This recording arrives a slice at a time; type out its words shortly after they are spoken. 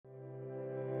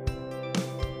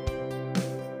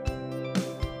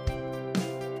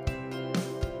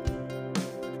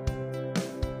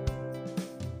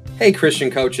Hey, Christian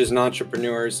coaches and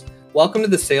entrepreneurs. Welcome to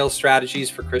the Sales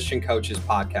Strategies for Christian Coaches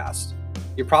podcast.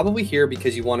 You're probably here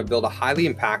because you want to build a highly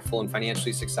impactful and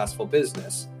financially successful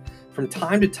business. From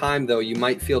time to time, though, you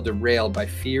might feel derailed by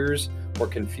fears or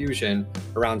confusion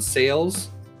around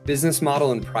sales, business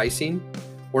model, and pricing,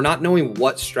 or not knowing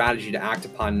what strategy to act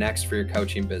upon next for your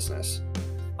coaching business.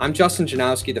 I'm Justin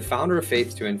Janowski, the founder of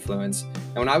Faith to Influence,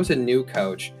 and when I was a new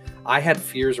coach, I had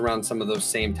fears around some of those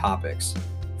same topics.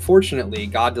 Fortunately,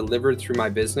 God delivered through my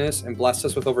business and blessed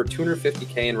us with over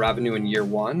 $250K in revenue in year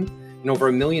one and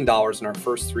over $1 million in our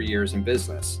first 3 years in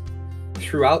business.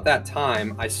 Throughout that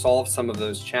time, I solved some of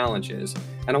those challenges,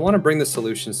 and I want to bring the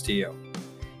solutions to you.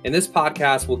 In this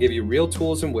podcast, we'll give you real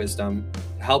tools and wisdom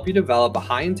to help you develop a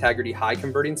high-integrity,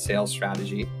 high-converting sales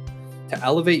strategy, to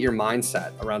elevate your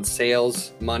mindset around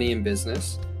sales, money, and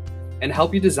business, and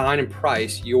help you design and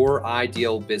price your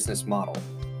ideal business model.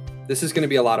 This is going to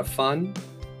be a lot of fun.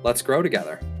 Let's grow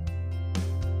together.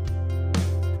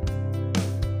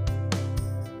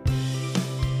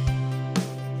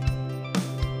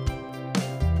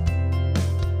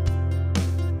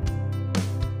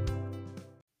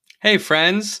 Hey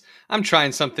friends, I'm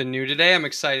trying something new today. I'm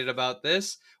excited about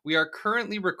this. We are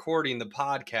currently recording the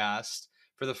podcast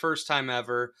for the first time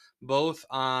ever, both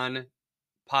on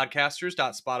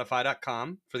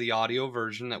podcasters.spotify.com for the audio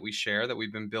version that we share that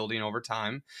we've been building over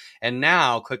time, and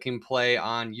now clicking play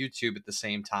on YouTube at the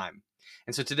same time.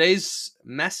 And so today's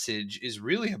message is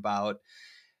really about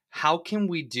how can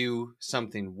we do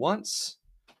something once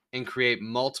and create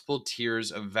multiple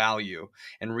tiers of value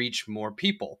and reach more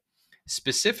people.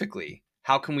 Specifically,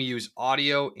 how can we use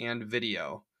audio and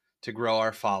video to grow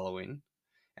our following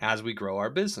as we grow our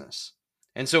business?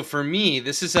 And so for me,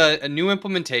 this is a new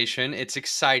implementation. It's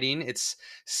exciting. It's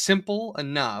simple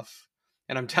enough.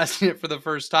 And I'm testing it for the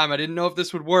first time. I didn't know if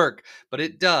this would work, but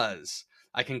it does.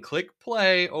 I can click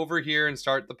play over here and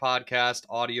start the podcast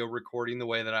audio recording the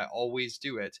way that I always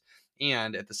do it.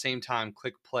 And at the same time,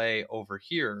 click play over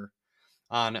here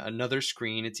on another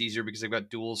screen. It's easier because I've got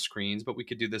dual screens, but we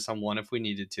could do this on one if we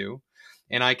needed to.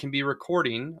 And I can be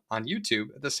recording on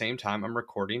YouTube at the same time I'm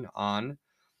recording on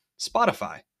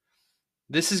Spotify.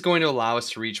 This is going to allow us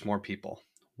to reach more people.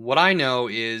 What I know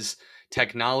is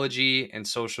technology and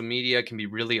social media can be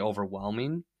really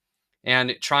overwhelming,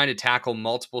 and trying to tackle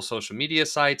multiple social media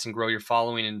sites and grow your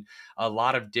following in a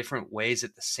lot of different ways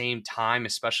at the same time,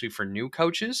 especially for new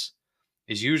coaches,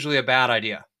 is usually a bad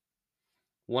idea.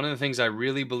 One of the things I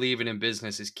really believe in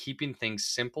business is keeping things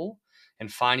simple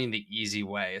and finding the easy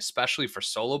way, especially for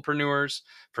solopreneurs,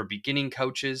 for beginning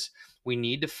coaches. We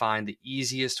need to find the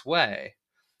easiest way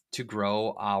to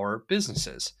grow our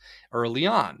businesses early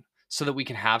on so that we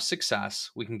can have success,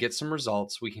 we can get some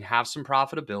results, we can have some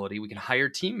profitability, we can hire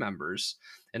team members,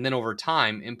 and then over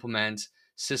time implement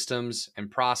systems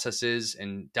and processes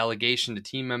and delegation to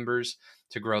team members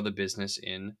to grow the business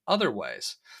in other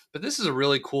ways. But this is a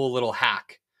really cool little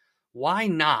hack. Why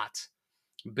not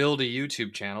build a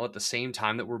YouTube channel at the same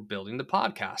time that we're building the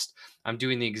podcast? I'm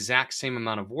doing the exact same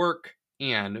amount of work,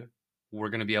 and we're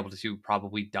going to be able to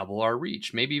probably double our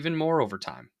reach, maybe even more over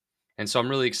time. And so I'm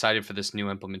really excited for this new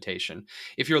implementation.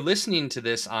 If you're listening to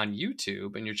this on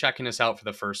YouTube and you're checking us out for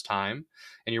the first time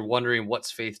and you're wondering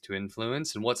what's Faith to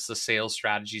Influence and what's the Sales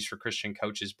Strategies for Christian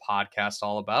Coaches podcast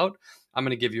all about, I'm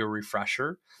going to give you a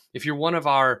refresher. If you're one of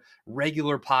our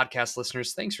regular podcast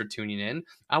listeners, thanks for tuning in.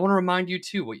 I want to remind you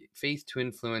too what Faith to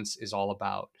Influence is all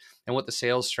about and what the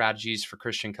Sales Strategies for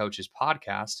Christian Coaches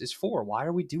podcast is for. Why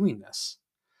are we doing this?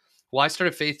 Well, I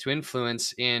started Faith to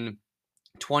Influence in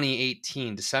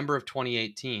 2018, December of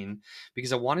 2018,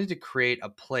 because I wanted to create a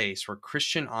place where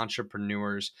Christian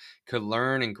entrepreneurs could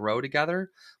learn and grow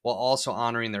together while also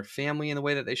honoring their family in the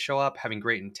way that they show up, having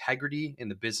great integrity in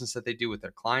the business that they do with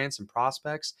their clients and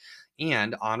prospects,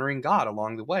 and honoring God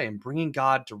along the way and bringing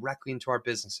God directly into our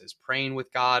businesses, praying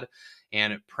with God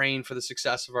and praying for the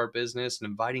success of our business and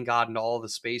inviting God into all the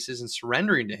spaces and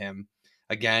surrendering to Him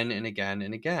again and again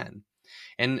and again.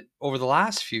 And over the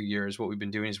last few years, what we've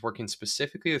been doing is working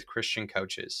specifically with Christian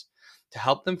coaches to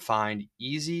help them find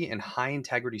easy and high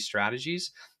integrity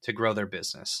strategies to grow their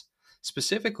business.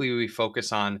 Specifically, we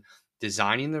focus on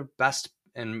designing the best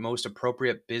and most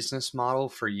appropriate business model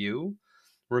for you,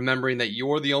 remembering that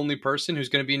you're the only person who's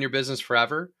going to be in your business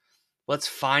forever. Let's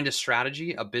find a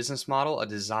strategy, a business model, a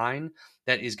design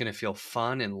that is going to feel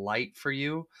fun and light for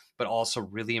you, but also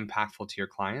really impactful to your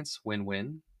clients.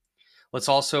 Win-win. Let's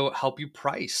also help you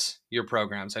price your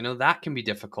programs. I know that can be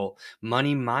difficult.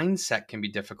 Money mindset can be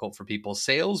difficult for people.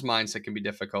 Sales mindset can be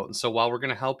difficult. And so while we're going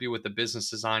to help you with the business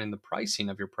design and the pricing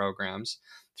of your programs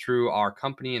through our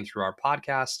company and through our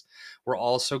podcast, we're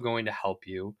also going to help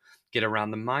you get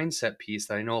around the mindset piece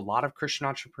that I know a lot of Christian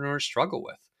entrepreneurs struggle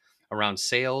with around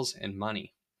sales and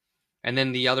money. And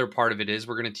then the other part of it is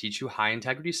we're going to teach you high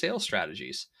integrity sales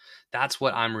strategies. That's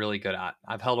what I'm really good at.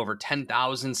 I've held over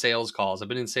 10,000 sales calls. I've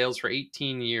been in sales for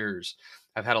 18 years.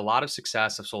 I've had a lot of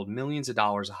success. I've sold millions of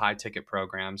dollars of high ticket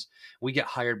programs. We get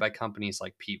hired by companies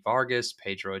like Pete Vargas,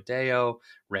 Pedro Adeo,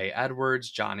 Ray Edwards,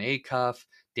 John Acuff,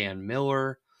 Dan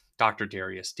Miller, Dr.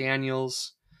 Darius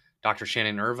Daniels. Dr.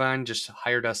 Shannon Irvine just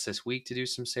hired us this week to do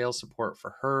some sales support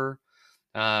for her.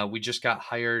 We just got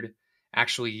hired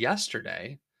actually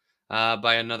yesterday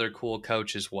by another cool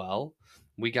coach as well.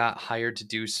 We got hired to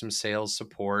do some sales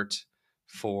support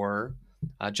for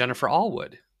Jennifer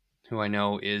Allwood, who I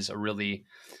know is a really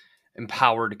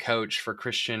empowered coach for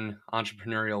Christian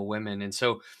entrepreneurial women. And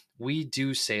so we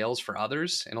do sales for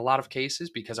others in a lot of cases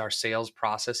because our sales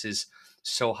process is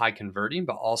so high converting,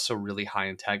 but also really high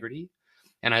integrity.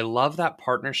 And I love that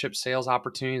partnership sales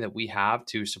opportunity that we have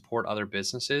to support other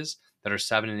businesses that are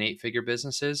 7 and 8 figure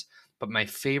businesses. But my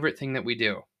favorite thing that we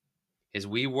do is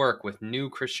we work with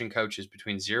new Christian coaches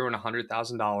between $0 and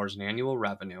 $100,000 in annual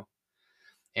revenue,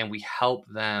 and we help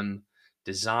them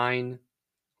design,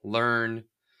 learn,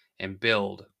 and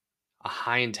build a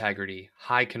high integrity,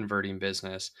 high converting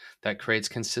business that creates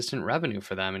consistent revenue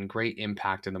for them and great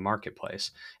impact in the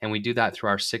marketplace. And we do that through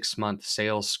our 6-month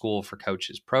Sales School for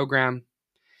Coaches program.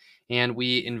 And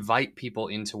we invite people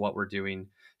into what we're doing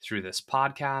through this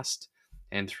podcast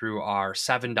and through our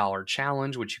 $7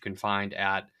 challenge, which you can find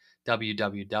at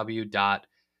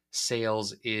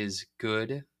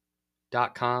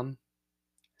www.salesisgood.com.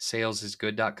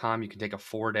 Salesisgood.com. You can take a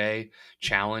 4-day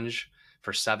challenge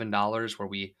for $7 where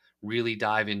we really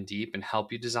dive in deep and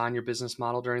help you design your business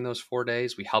model during those 4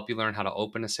 days. We help you learn how to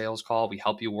open a sales call. We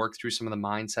help you work through some of the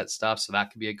mindset stuff. So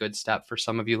that could be a good step for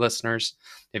some of you listeners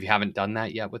if you haven't done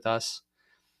that yet with us.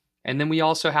 And then we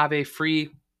also have a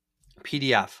free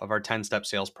PDF of our 10-step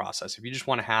sales process. If you just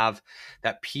want to have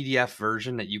that PDF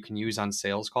version that you can use on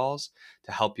sales calls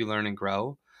to help you learn and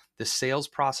grow, the sales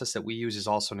process that we use is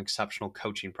also an exceptional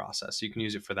coaching process. So you can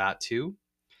use it for that too.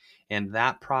 And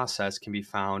that process can be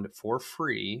found for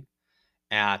free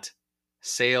at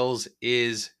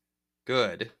salesisgood.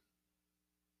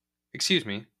 Excuse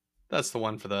me. That's the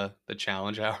one for the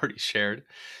challenge I already shared.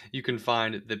 You can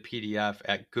find the PDF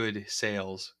at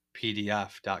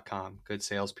goodsalespdf.com,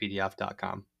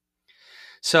 goodsalespdf.com.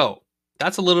 So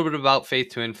that's a little bit about Faith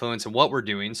to Influence and what we're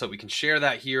doing so we can share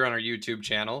that here on our YouTube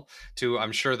channel to,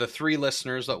 I'm sure, the 3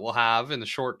 listeners that we'll have in the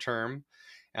short term.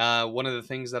 One of the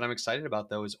things that I'm excited about,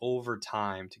 though, is over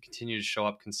time to continue to show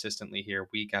up consistently here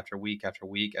week after week after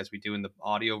week as we do in the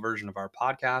audio version of our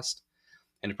podcast,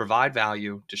 and to provide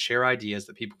value, to share ideas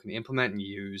that people can implement and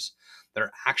use that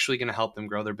are actually going to help them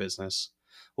grow their business.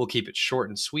 We'll keep it short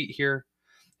and sweet here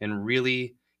and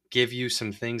really give you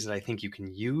some things that I think you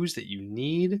can use that you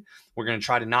need. We're going to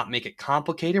try to not make it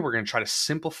complicated. We're going to try to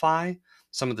simplify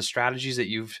some of the strategies that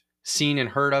you've seen and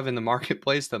heard of in the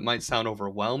marketplace that might sound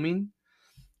overwhelming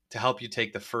to help you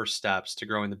take the first steps to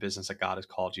growing the business that God has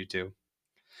called you to.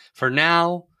 For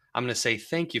now, I'm going to say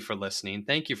thank you for listening.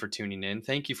 Thank you for tuning in.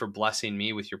 Thank you for blessing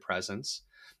me with your presence.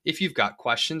 If you've got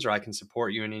questions or I can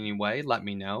support you in any way, let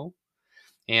me know.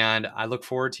 And I look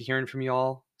forward to hearing from you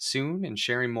all soon and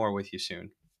sharing more with you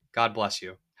soon. God bless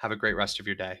you. Have a great rest of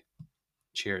your day.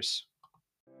 Cheers.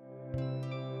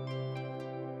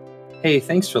 Hey,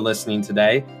 thanks for listening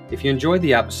today. If you enjoyed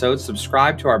the episode,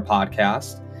 subscribe to our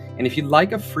podcast. And if you'd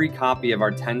like a free copy of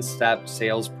our 10-step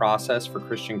sales process for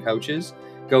Christian coaches,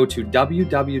 go to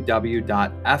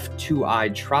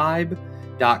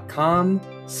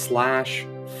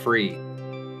www.f2itribe.com/free.